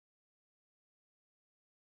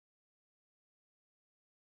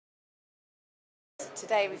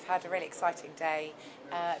Today we've had a really exciting day,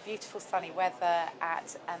 beautiful sunny weather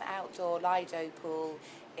at an outdoor lido pool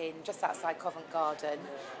in just outside Covent Garden,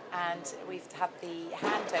 and we've had the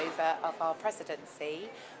handover of our presidency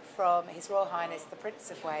from His Royal Highness the Prince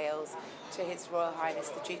of Wales to His Royal Highness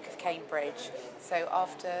the Duke of Cambridge. So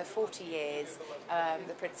after 40 years,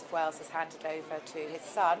 the Prince of Wales has handed over to his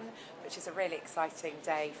son, which is a really exciting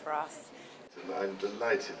day for us. I'm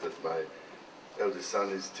delighted that my eldest son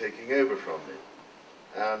is taking over from me,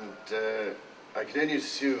 and I can only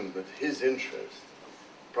assume that his interest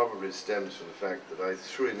probably stems from the fact that I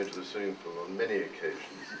threw him into the swimming pool on many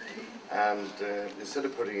occasions, and instead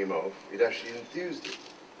of putting him off, it actually enthused him.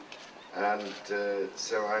 And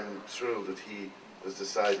so I'm thrilled that he has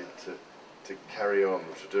decided to carry on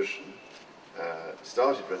the tradition,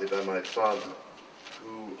 started really by my father,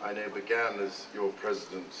 who I know began as your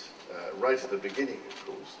president right at the beginning, of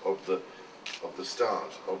course, of the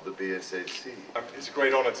start of the BSAC. It's a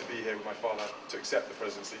great honour to be here with my father to accept the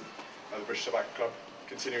presidency of the British Sub-Aqua Club,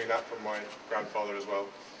 continuing that from my grandfather as well.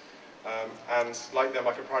 And like them,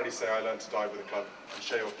 I can proudly say I learned to dive with the club and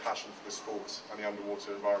share your passion for the sport and the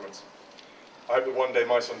underwater environment. I hope that one day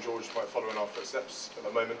my son George might follow in our footsteps. At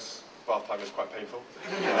the moment, bath time is quite painful.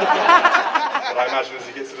 But I imagine as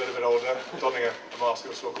he gets a little bit older, donning a mask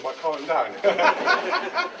or a snorkel might calm him down.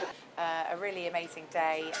 A really amazing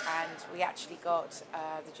day, and we actually got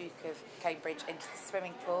the Duke of Cambridge into the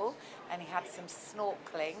swimming pool, and he had some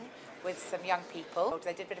snorkelling with some young people.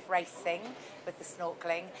 They did a bit of racing with the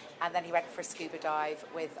snorkelling, and then he went for a scuba dive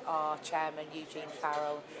with our chairman, Eugene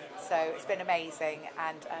Farrell. So it's been amazing,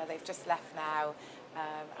 and they've just left now,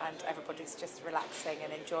 and everybody's just relaxing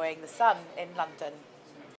and enjoying the sun in London.